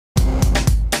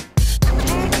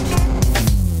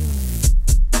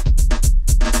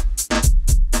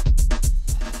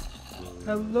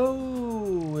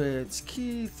Hello, it's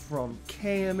Keith from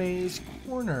KMA's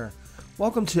Korner.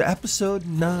 Welcome to episode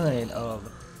 9 of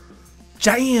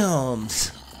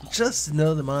JAMS, just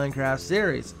another Minecraft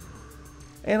series.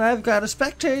 And I've got a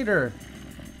spectator.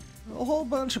 A whole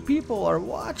bunch of people are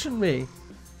watching me.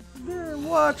 They're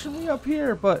watching me up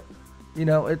here, but you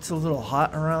know, it's a little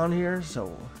hot around here,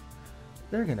 so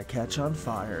they're gonna catch on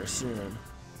fire soon.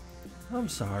 I'm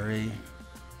sorry.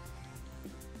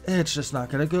 It's just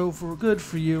not gonna go for good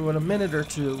for you in a minute or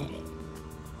two.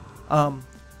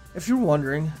 If you're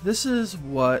wondering, this is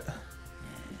what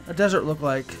a desert looked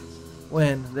like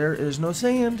when there is no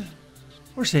sand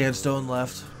or sandstone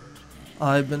left.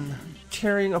 I've been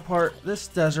tearing apart this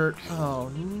desert. Oh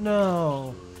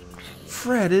no,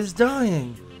 Fred is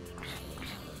dying.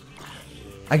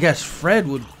 I guess Fred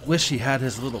would wish he had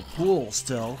his little pool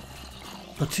still,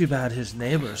 but too bad his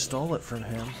neighbor stole it from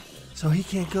him, so he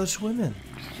can't go swimming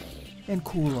and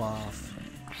cool off.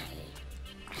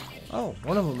 Oh,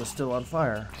 one of them is still on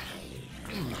fire.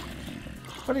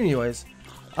 But anyways,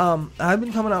 I've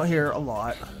been coming out here a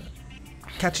lot,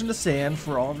 catching the sand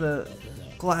for all the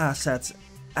glass that's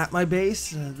at my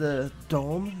base, the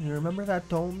dome. You remember that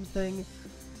dome thing?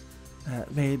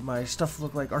 That made my stuff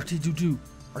look like R2D2.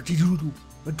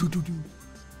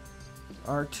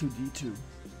 R2D2.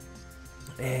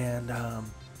 And,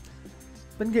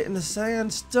 been getting the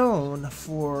sandstone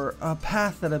for a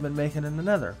path that I've been making in the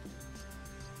Nether,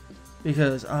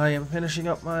 because I am finishing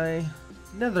up my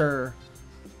Nether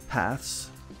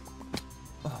paths.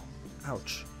 Oh,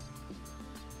 ouch.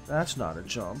 That's not a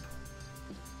jump.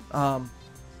 So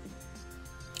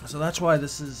that's why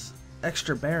this is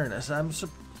extra barrenness. I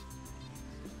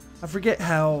forget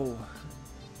how,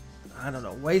 I don't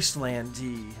know,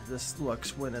 wasteland-y this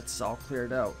looks when it's all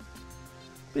cleared out.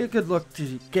 Be a good look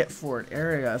to get for an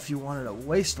area if you wanted a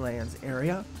wastelands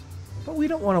area, but we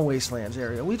don't want a wastelands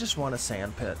area. We just want a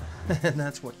sand pit, and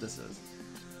that's what this is,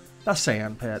 a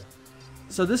sand pit.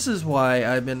 So this is why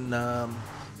I've been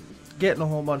getting a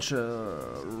whole bunch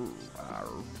of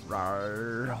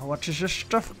what is this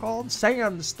stuff called?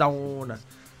 Sandstone.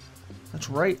 That's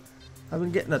right. I've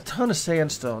been getting a ton of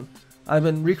sandstone. I've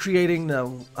been recreating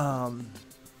the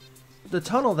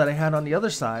tunnel that I had on the other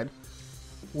side,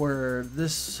 where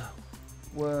this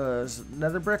was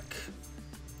nether brick,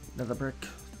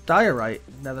 diorite,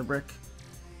 nether brick,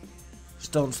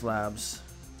 stone slabs,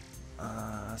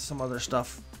 some other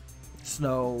stuff,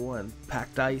 snow and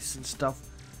packed ice and stuff.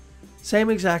 Same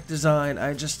exact design,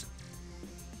 I just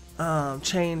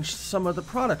changed some of the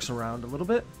products around a little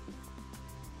bit.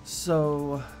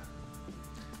 So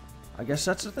I guess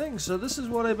that's the thing. So this is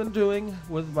what I've been doing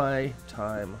with my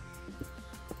time,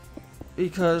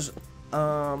 because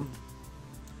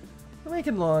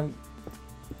making long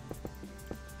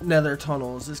nether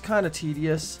tunnels is kind of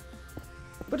tedious,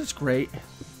 but it's great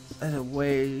as a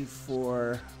way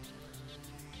for,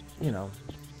 you know,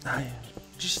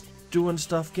 just doing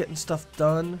stuff, getting stuff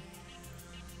done.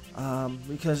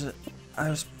 Because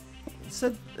I've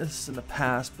said this in the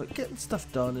past, but getting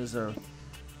stuff done is a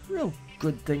real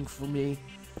good thing for me.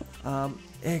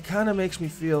 It kind of makes me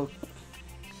feel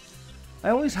I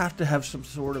always have to have some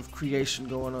sort of creation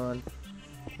going on,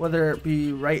 whether it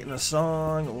be writing a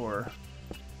song or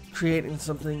creating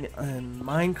something in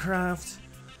Minecraft,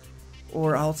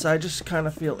 or else I just kind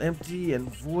of feel empty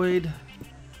and void.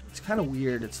 It's kind of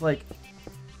weird. It's like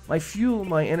my fuel,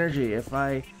 my energy. If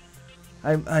I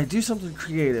do something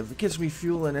creative, it gives me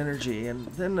fuel and energy, and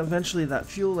then eventually that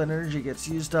fuel and energy gets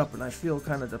used up and I feel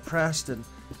kind of depressed and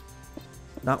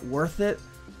not worth it.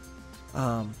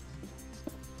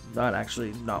 Not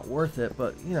actually not worth it,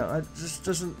 but you know, it just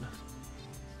I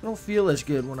don't feel as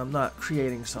good when I'm not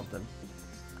creating something.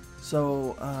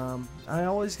 So I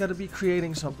always got to be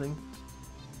creating something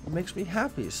that makes me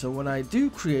happy. So when I do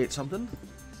create something,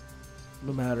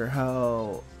 no matter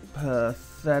how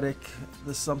pathetic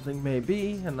this something may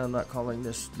be, and I'm not calling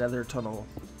this nether tunnel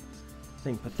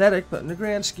thing pathetic, but in the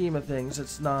grand scheme of things,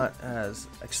 it's not as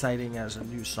exciting as a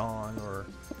new song or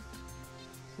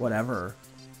whatever.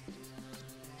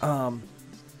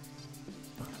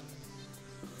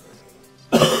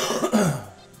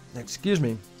 Excuse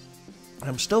me.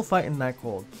 I'm still fighting that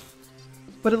cold.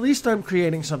 But at least I'm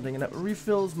creating something, and it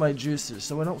refills my juices,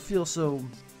 so I don't feel so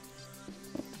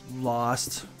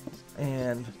lost,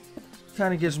 and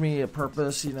kind of gives me a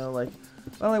purpose, you know, like,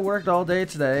 well, I worked all day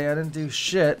today, I didn't do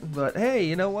shit, but hey,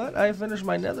 you know what? I finished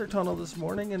my nether tunnel this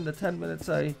morning in the 10 minutes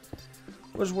I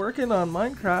was working on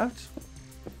Minecraft.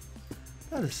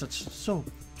 That is so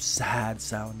sad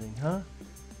sounding, huh?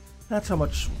 That's how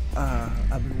much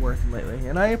I've been working lately,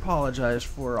 and I apologize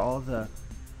for all the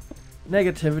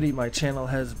negativity my channel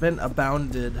has been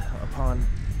abounded upon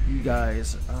you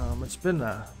guys. It's been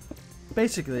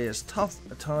basically as tough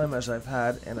a time as I've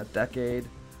had in a decade.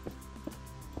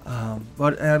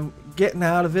 But I'm getting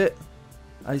out of it.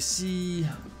 I see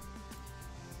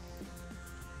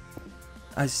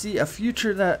a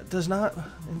future that does not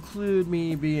include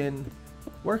me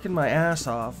working my ass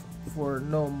off for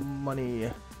no money.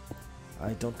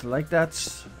 I don't like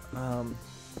that.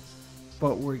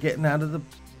 But we're getting out of the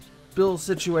bill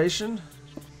situation.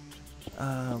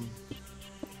 I'm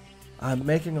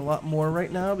making a lot more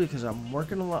right now because I'm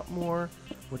working a lot more,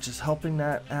 which is helping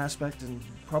that aspect, and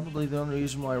probably the only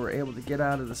reason why we're able to get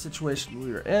out of the situation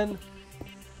we were in.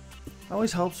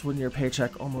 Always helps when your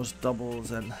paycheck almost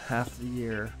doubles in half the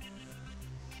year.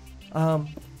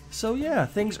 So yeah,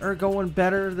 things are going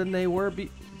better than they were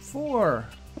before.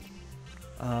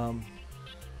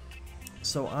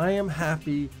 So I am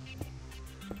happy.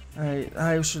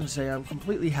 I shouldn't say I'm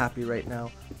completely happy right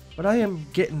now, but I am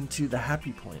getting to the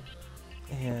happy point,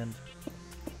 and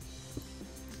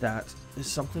that is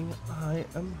something I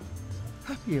am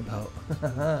happy about.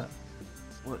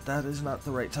 Well, that is not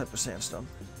the right type of sandstone.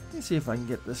 Let me see if I can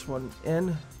get this one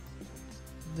in.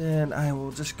 Then I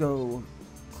will just go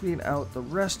clean out the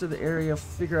rest of the area,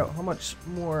 figure out how much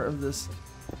more of this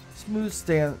smooth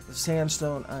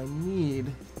sandstone I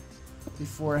need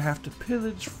before I have to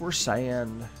pillage for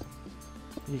sand.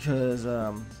 Because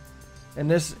in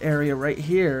this area right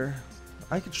here,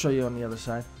 I could show you on the other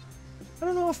side. I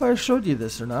don't know if I showed you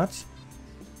this or not,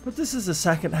 but this is the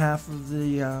second half of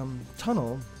the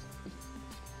tunnel,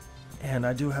 and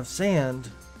I do have sand.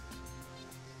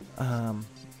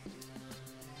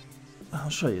 I'll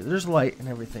show you. There's light and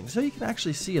everything, so you can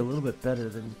actually see a little bit better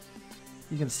than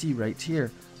you can see right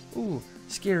here. Ooh,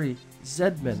 scary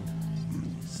Zedman.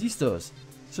 Zistos.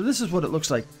 So this is what it looks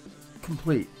like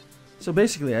complete. So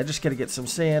basically, I just got to get some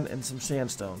sand and some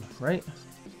sandstone, right?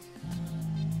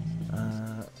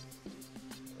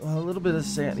 Well, a little bit of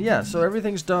sand. Yeah, so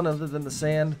everything's done other than the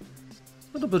sand.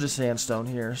 A little bit of sandstone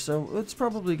here. So it's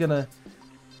probably going to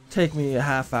take me a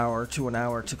half hour to an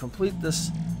hour to complete this.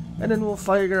 And then we'll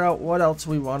figure out what else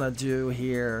we want to do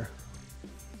here.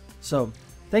 So,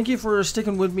 thank you for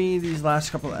sticking with me these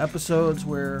last couple of episodes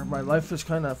where my life has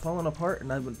kind of fallen apart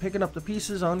and I've been picking up the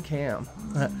pieces on cam.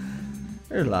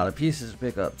 There's a lot of pieces to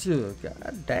pick up too.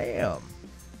 God damn.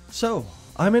 So,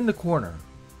 I'm in the corner.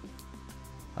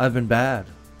 I've been bad.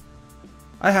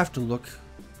 I have to look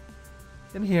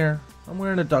in here. I'm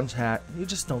wearing a dunce hat. You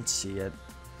just don't see it.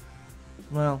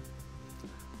 Well,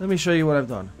 let me show you what I've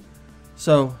done.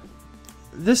 So,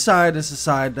 this side is the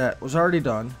side that was already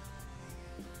done.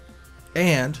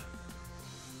 And,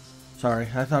 sorry,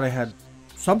 I thought I had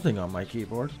something on my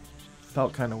keyboard.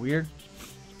 Felt kind of weird.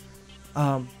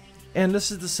 And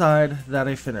this is the side that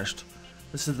I finished.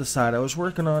 This is the side I was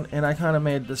working on, and I kind of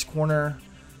made this corner.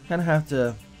 Kind of have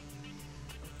to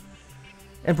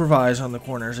improvise on the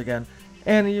corners again.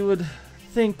 And you would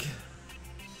think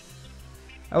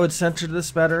I would center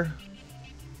this better,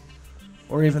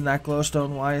 or even that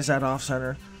glowstone. Why is that off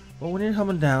center? Well, when you're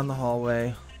coming down the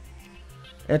hallway,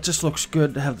 it just looks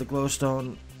good to have the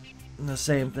glowstone in the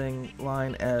same thing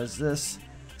line as this.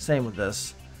 Same with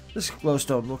this. This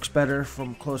glowstone looks better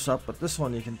from close up, but this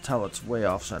one you can tell it's way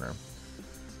off center.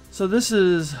 So this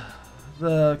is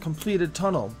the completed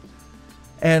tunnel,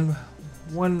 and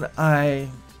when I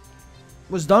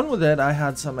was done with it, I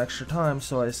had some extra time,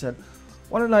 so I said,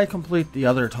 why don't I complete the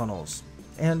other tunnels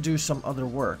and do some other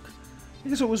work?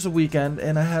 Because it was the weekend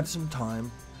and I had some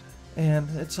time, and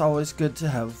it's always good to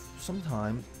have some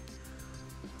time.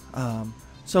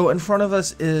 So in front of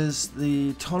us is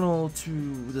the tunnel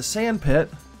to the sand pit,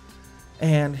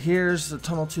 and here's the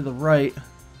tunnel to the right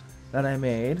that I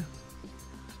made.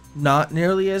 Not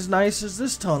nearly as nice as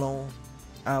this tunnel,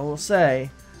 I will say,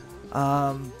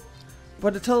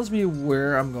 but it tells me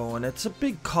where I'm going. It's a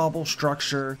big cobble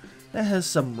structure that has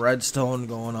some redstone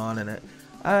going on in it.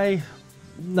 I'm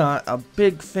not a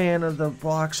big fan of the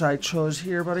blocks I chose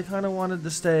here, but I kind of wanted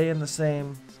to stay in the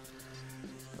same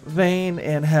vein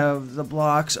and have the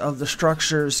blocks of the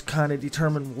structures kind of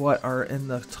determine what are in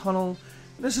the tunnel.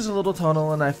 This is a little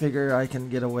tunnel, and I figure I can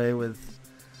get away with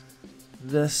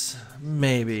this,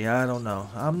 maybe. I don't know.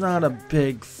 I'm not a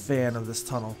big fan of this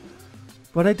tunnel,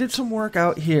 but I did some work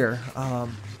out here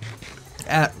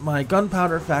at my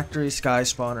gunpowder factory sky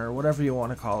spawner, whatever you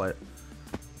want to call it.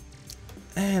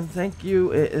 And thank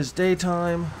you, it is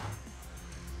daytime.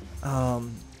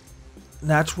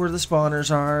 That's where the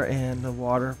spawners are, and the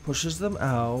water pushes them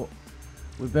out.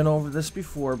 We've been over this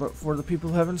before, but for the people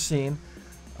who haven't seen,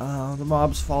 the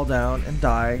mobs fall down and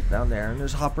die down there, and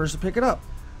there's hoppers to pick it up.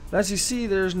 But as you see,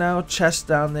 there's now chests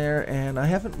down there, and I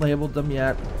haven't labeled them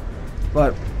yet,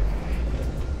 but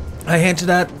I hinted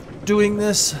at doing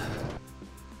this,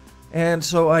 and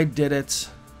so I did it.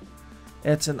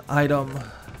 It's an item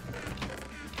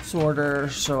sorter,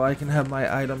 so I can have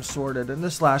my items sorted, and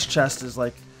this last chest is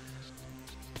like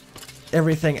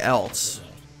everything else.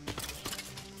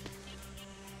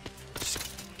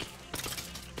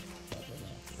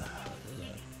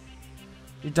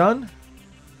 You done?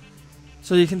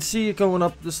 So you can see it going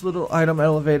up this little item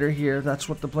elevator here. That's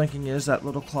what the blinking is, that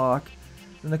little clock.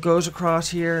 And it goes across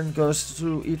here and goes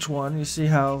through each one. You see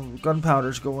how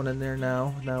gunpowder's going in there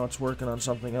now. Now it's working on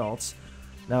something else.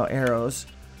 Now arrows.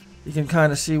 You can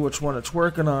kind of see which one it's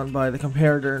working on by the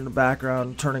comparator in the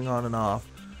background turning on and off.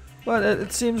 But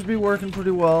it seems to be working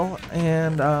pretty well.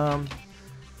 And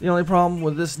the only problem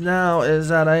with this now is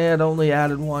that I had only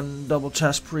added one double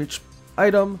chest per each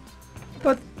item.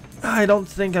 But I don't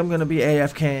think I'm going to be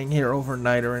AFKing here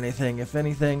overnight or anything. If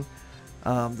anything,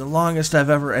 the longest I've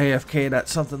ever AFK'd at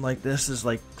something like this is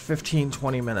like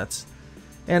 15-20 minutes.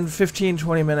 And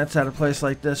 15-20 minutes at a place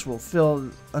like this will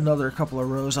fill another couple of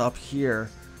rows up here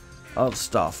of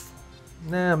stuff.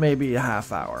 Maybe a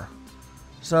half hour.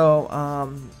 So,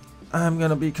 I'm going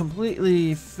to be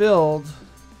completely filled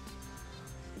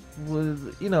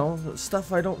with, you know,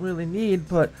 stuff I don't really need,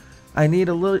 but I need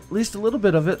at least a little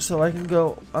bit of it so I can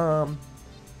go,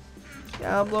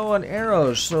 yeah, I'm low on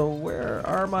arrows, so where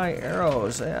are my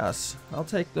arrows? Yes, I'll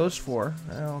take those 4.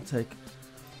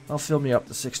 I'll fill me up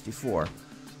to 64.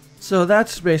 So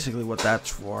that's basically what that's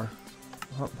for.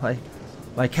 Oh,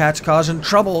 my cat's causing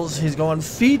troubles. He's going,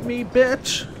 feed me,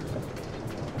 bitch!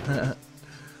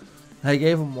 I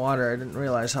gave him water. I didn't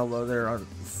realize how low they're on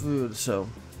food, so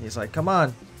he's like, come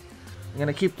on. I'm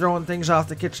gonna keep throwing things off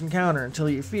the kitchen counter until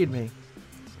you feed me.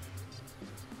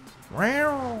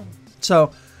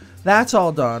 So, that's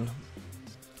all done.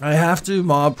 I have to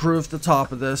mob-proof the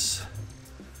top of this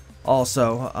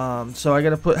also. So I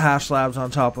gotta put half slabs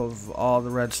on top of all the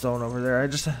redstone over there. I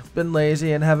just been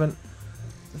lazy and haven't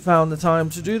found the time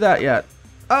to do that yet.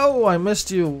 Oh, I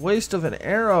missed you. Waste of an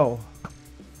arrow.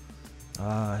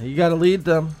 You gotta lead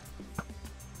them.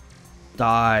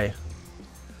 Die.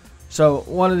 So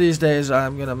one of these days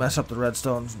I'm gonna mess up the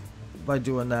redstone by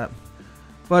doing that.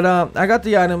 But I got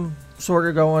the item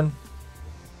sorter going,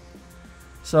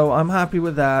 so I'm happy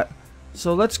with that.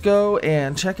 So let's go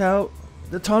and check out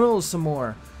the tunnels some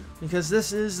more, because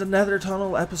this is the Nether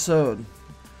tunnel episode.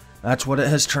 That's what it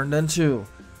has turned into.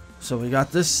 So we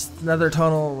got this Nether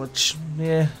tunnel, which,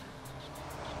 yeah,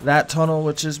 that tunnel,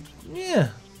 which is, yeah,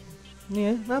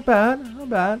 not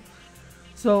bad.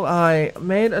 So I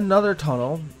made another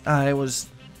tunnel. I was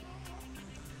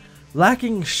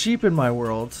lacking sheep in my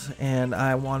world, and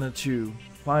I wanted to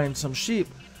find some sheep.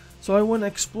 So I went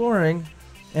exploring,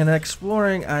 and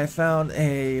exploring I found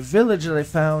a village that I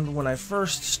found when I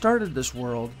first started this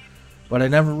world, but I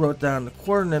never wrote down the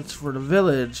coordinates for the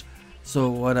village.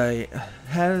 So what I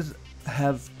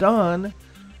have done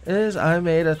is I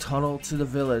made a tunnel to the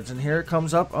village, and here it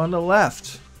comes up on the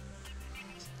left.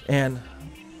 And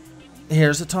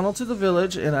here's the tunnel to the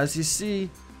village, and as you see,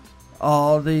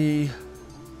 all the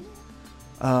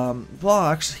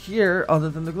blocks here, other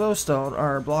than the glowstone,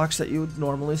 are blocks that you would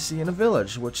normally see in a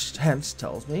village, which hence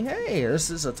tells me, hey, this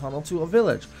is a tunnel to a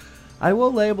village. I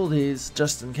will label these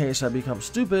just in case I become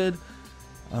stupid,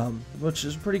 which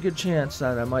is a pretty good chance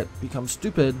that I might become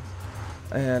stupid,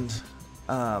 and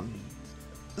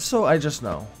so I just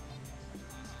know.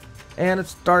 And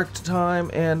it's dark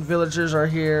time, and villagers are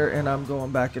here, and I'm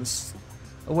going back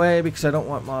away because I don't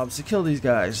want mobs to kill these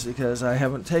guys, because I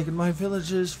haven't taken my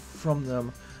villages from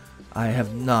them. I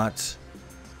have not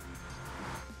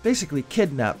basically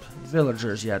kidnapped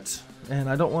villagers yet, and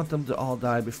I don't want them to all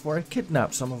die before I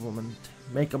kidnap some of them and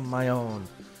make them my own.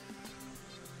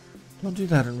 Don't do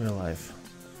that in real life.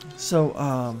 So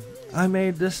I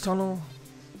made this tunnel,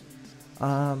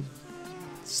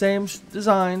 same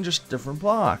design, just different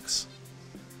blocks.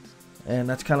 And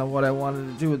that's kind of what I wanted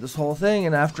to do with this whole thing.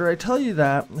 And after I tell you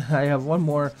that, I have one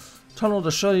more tunnel to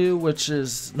show you, which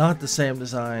is not the same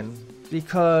design,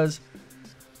 because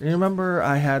you remember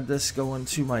I had this going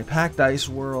to my packed ice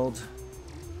world,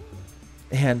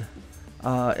 and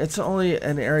it's only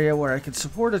an area where I could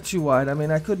support a 2 wide. I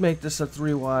mean, I could make this a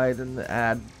 3 wide and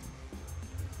add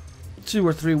 2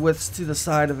 or 3 widths to the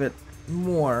side of it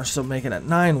more, so making it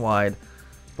 9 wide.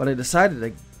 But I decided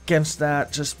against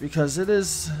that just because it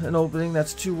is an opening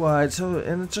that's 2 wide, so,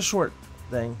 and it's a short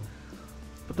thing.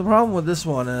 But the problem with this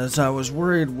one is I was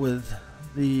worried with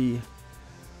the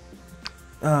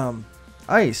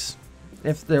ice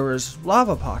if there was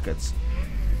lava pockets,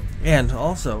 and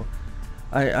also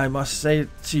I must say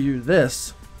to you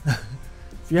this.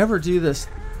 If you ever do this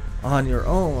on your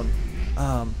own,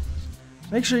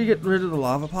 make sure you get rid of the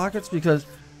lava pockets, because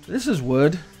this is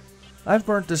wood. I've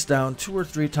burnt this down 2 or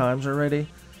 3 times already,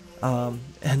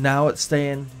 and now it's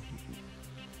staying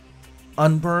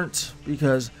unburnt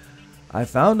because I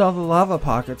found all the lava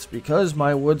pockets because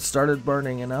my wood started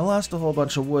burning, and I lost a whole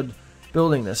bunch of wood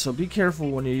building this. So be careful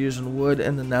when you're using wood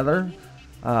in the Nether,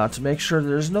 to make sure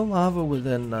there's no lava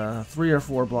within 3 or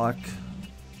 4 block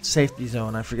safety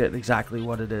zone. I forget exactly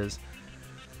what it is.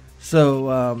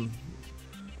 So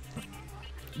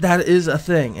that is a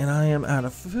thing, and I am out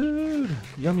of food.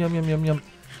 Yum yum yum yum yum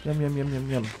yum yum yum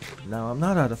yum yum. No, I'm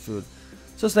not out of food.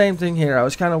 So same thing here. I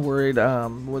was kind of worried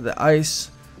with the ice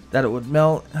that it would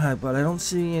melt, but I don't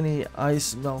see any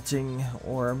ice melting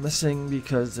or missing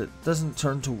because it doesn't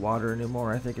turn to water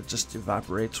anymore. I think it just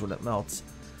evaporates when it melts.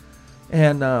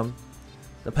 And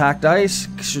the packed ice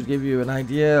should give you an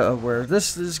idea of where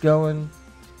this is going.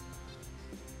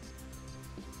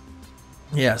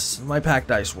 Yes, my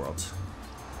packed ice world.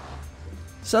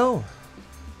 So,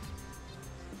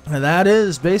 and that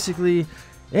is basically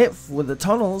it with the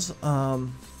tunnels.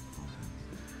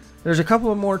 There's a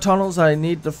couple of more tunnels I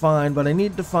need to find, but I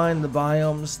need to find the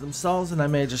biomes themselves, and I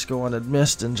may just go on a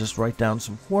mist and just write down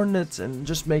some coordinates and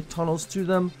just make tunnels to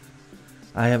them.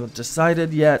 I haven't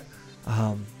decided yet,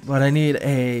 but I need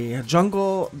a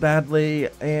jungle badly,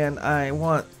 and I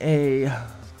want a,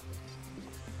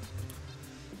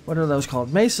 what are those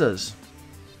called? Mesas.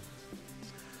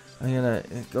 I'm gonna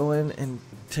go in and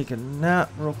take a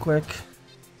nap real quick.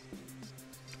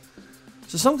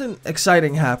 So something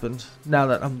exciting happened now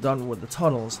that I'm done with the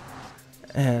tunnels.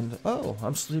 And, oh,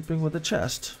 I'm sleeping with a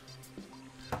chest.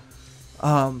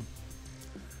 Ooh.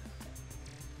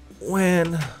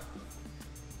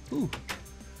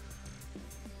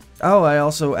 Oh, I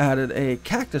also added a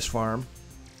cactus farm.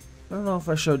 I don't know if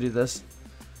I showed you this.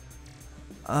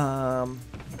 I'm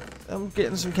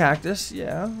getting some cactus.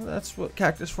 Yeah, that's what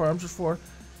cactus farms are for.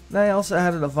 And I also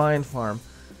added a vine farm,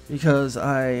 because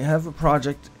I have a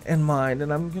project in mind,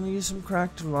 and I'm going to use some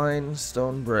cracked vine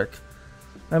stone brick.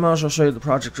 I might as well show you the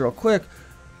project real quick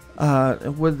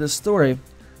with this story.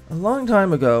 A long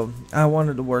time ago, I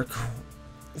wanted to work,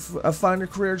 find a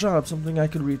career job, something I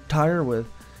could retire with.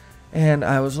 And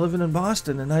I was living in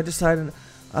Boston, and I decided,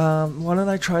 why don't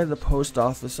I try the post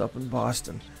office up in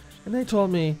Boston? And they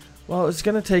told me, well, it's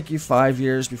going to take you 5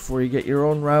 years before you get your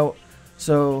own route.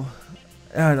 So,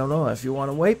 I don't know if you want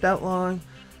to wait that long.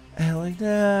 And I'm like,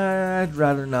 nah, I'd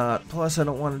rather not. Plus, I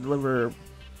don't want to deliver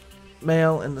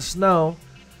mail in the snow.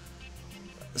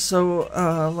 So,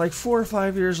 like 4 or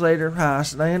 5 years later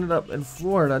passed, and I ended up in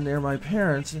Florida near my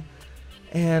parents.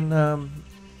 And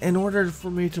in order for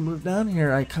me to move down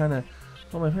here, I kind of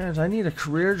told my parents I need a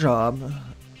career job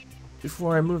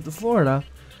before I move to Florida.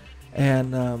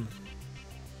 And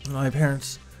my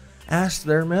parents asked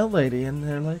their mail lady, and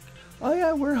they're like, oh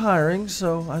yeah, we're hiring.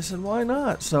 So I said, why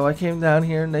not? So I came down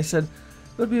here, and they said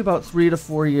it would be about 3 to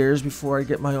 4 years before I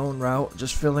get my own route,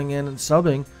 just filling in and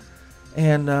subbing.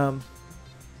 And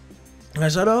I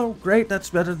said, oh great, that's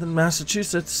better than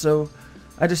Massachusetts. So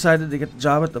I decided to get the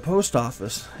job at the post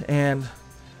office, and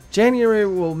January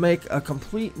will make a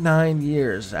complete 9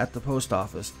 years at the post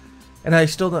office, and I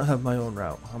still don't have my own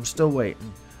route. I'm still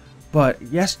waiting. But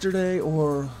yesterday,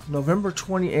 or November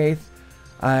 28th,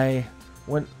 I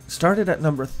started at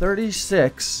number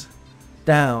 36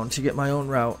 down to get my own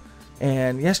route,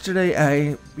 and yesterday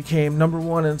I became number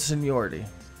 1 in seniority.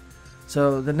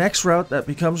 So the next route that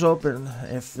becomes open,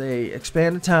 if they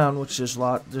expand the town, which there's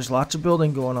lots of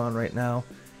building going on right now,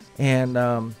 and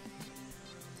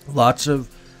lots of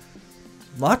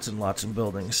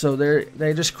buildings. So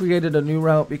they just created a new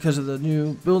route because of the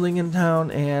new building in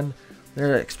town, and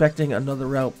they're expecting another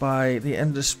route by the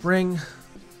end of spring,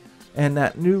 and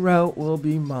that new route will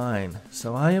be mine.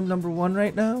 So I am number 1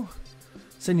 right now,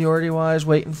 seniority wise,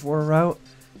 waiting for a route,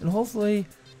 and hopefully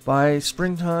by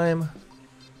springtime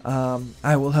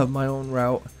I will have my own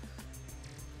route.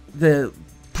 The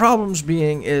problems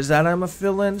being is that I'm a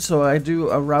fill-in, so I do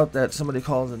a route that somebody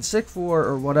calls in sick for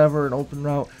or whatever, an open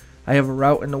route. I have a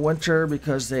route in the winter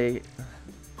because they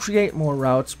create more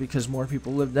routes because more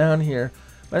people live down here.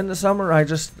 But in the summer, I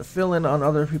just fill in on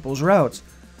other people's routes.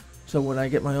 So when I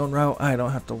get my own route, I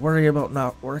don't have to worry about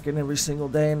not working every single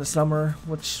day in the summer,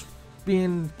 which,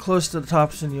 being close to the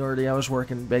top seniority, I was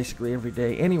working basically every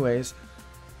day anyways.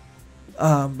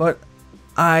 But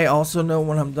I also know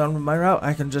when I'm done with my route,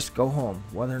 I can just go home,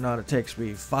 whether or not it takes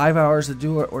me 5 hours to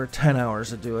do it or 10 hours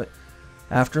to do it.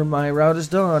 After my route is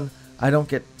done, I don't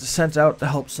get sent out to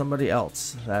help somebody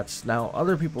else. That's now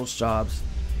other people's jobs.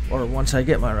 or once I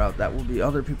get my route, that will be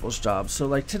other people's jobs. So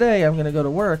like today, I'm going to go to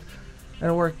work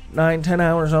and work 9-10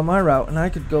 hours on my route, and I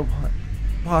could go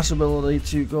possibility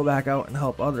to go back out and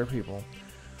help other people.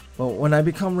 But when I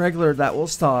become regular, that will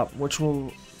stop, which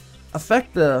will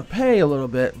affect the pay a little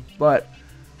bit, but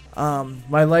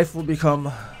my life will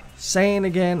become sane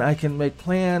again. I can make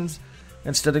plans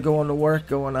instead of going to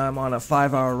work, I'm on a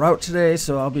 5-hour route today,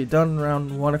 so I'll be done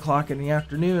around 1 o'clock in the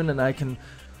afternoon, and I can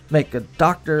make a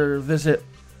doctor visit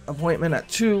appointment at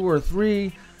 2 or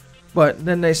 3, but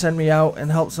then they send me out and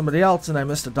help somebody else, and I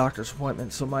missed a doctor's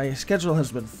appointment. So my schedule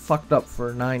has been fucked up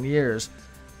for 9 years,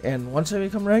 and once I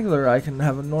become regular, I can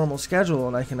have a normal schedule,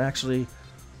 and I can actually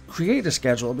create a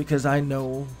schedule because I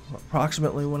know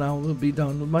approximately when I will be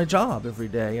done with my job every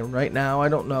day. And right now, I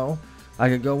don't know. I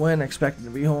could go in expecting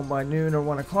to be home by noon or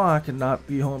 1 o'clock and not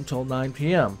be home till 9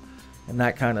 p.m. And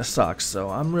that kind of sucks. So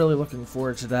I'm really looking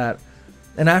forward to that.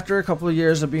 And after a couple of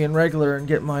years of being regular and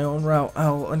getting my own route,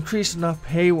 I'll increase enough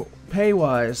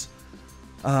pay-wise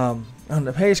on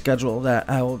the pay schedule that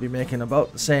I will be making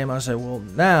about the same as I will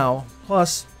now.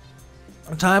 Plus,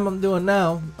 the time I'm doing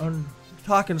now, I'm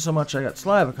talking so much I got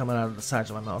saliva coming out of the sides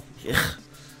of my mouth.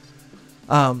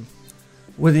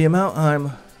 With the amount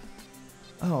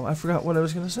I forgot what I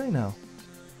was going to say now.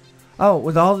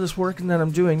 With all this working that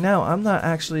I'm doing now, I'm not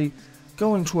actually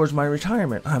going towards my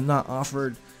retirement. I'm not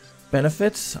offered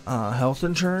benefits. Health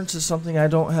insurance is something I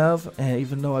don't have, and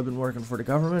even though I've been working for the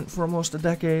government for almost a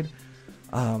decade.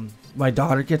 My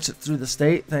daughter gets it through the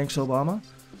state, thanks Obama.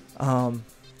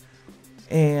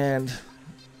 And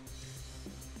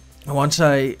once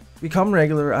I become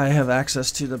regular, I have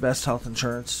access to the best health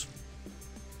insurance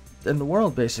in the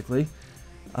world, basically.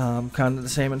 Kind of the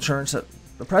same insurance that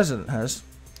the president has.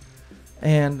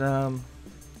 And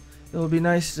it would be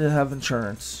nice to have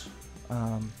insurance.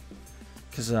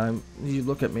 Because you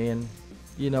look at me and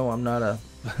you know I'm not a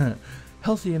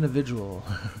healthy individual.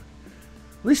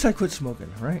 At least I quit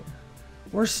smoking, right?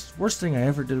 Worst thing I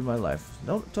ever did in my life.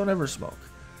 Don't ever smoke.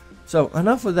 So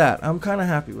enough with that. I'm kind of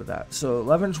happy with that. So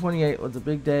 11/28 was a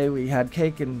big day. We had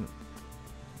cake and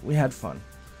we had fun.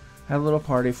 Had a little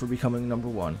party for becoming number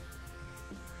 1.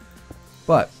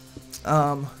 But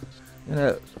I'm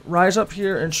gonna rise up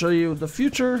here and show you the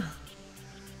future.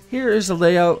 Here is the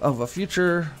layout of a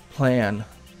future plan.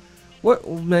 What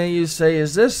may you say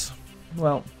is this?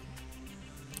 Well,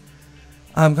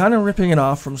 I'm kind of ripping it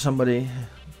off from somebody.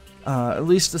 At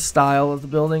least the style of the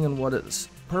building and what its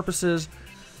purpose is.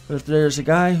 But there's a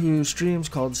guy who streams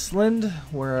called Slind,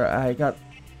 where I got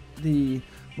the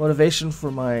motivation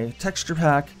for my texture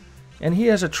pack, and he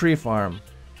has a tree farm.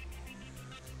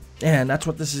 And that's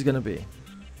what this is going to be.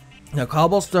 Now,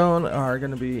 cobblestone are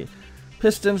going to be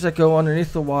pistons that go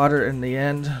underneath the water, and the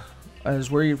end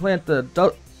is where you plant the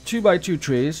 2x2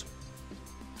 trees.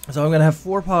 So I'm going to have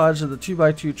 4 pods of the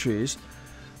 2x2 trees.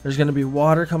 There's going to be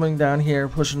water coming down here,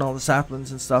 pushing all the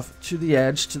saplings and stuff to the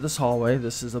edge, to this hallway.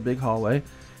 This is a big hallway.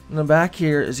 And the back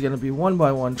here is going to be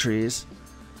 1x1 trees.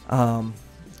 And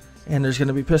there's going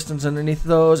to be pistons underneath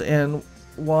those and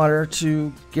water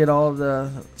to get all of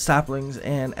the saplings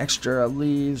and extra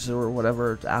leaves or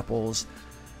whatever, apples.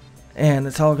 And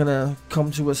it's all going to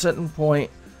come to a certain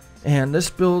point. And this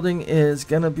building is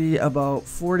going to be about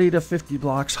 40 to 50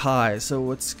 blocks high.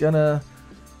 So it's going to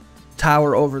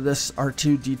tower over this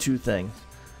R2-D2 thing.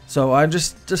 So I'm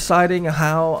just deciding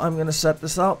how I'm going to set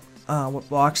this up, what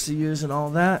blocks to use and all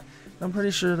that. I'm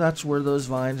pretty sure that's where those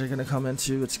vines are going to come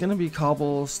into. It's going to be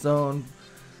cobblestone,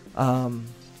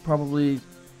 probably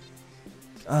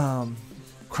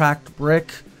cracked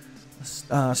brick,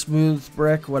 smooth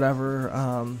brick,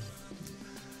 whatever,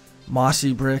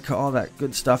 mossy brick, all that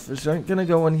good stuff is going to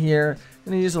go in here. I'm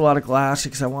going to use a lot of glass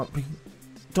because I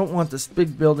don't want this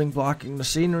big building blocking the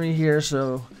scenery here,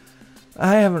 so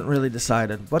I haven't really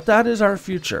decided. But that is our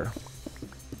future.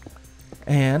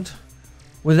 And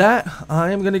with that,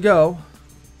 I am going to go.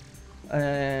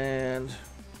 And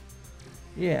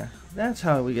yeah, that's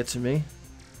how we get to me.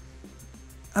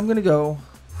 I'm going to go.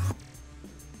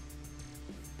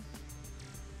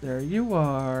 There you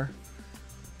are.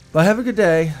 But have a good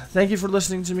day. Thank you for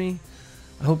listening to me.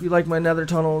 I hope you like my nether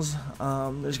tunnels.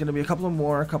 There's going to be a couple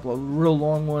of real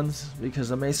long ones, because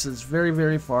the mesa is very,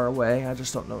 very far away. I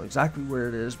just don't know exactly where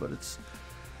it is, but it's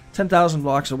 10,000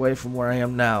 blocks away from where I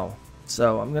am now.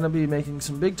 So I'm going to be making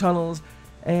some big tunnels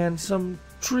and some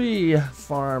tree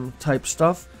farm type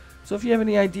stuff. So if you have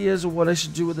any ideas of what I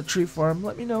should do with the tree farm,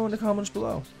 let me know in the comments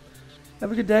below.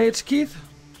 Have a good day. It's Keith.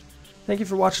 Thank you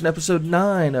for watching episode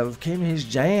 9 of KMA's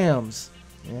Jams,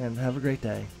 and have a great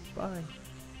day. Bye.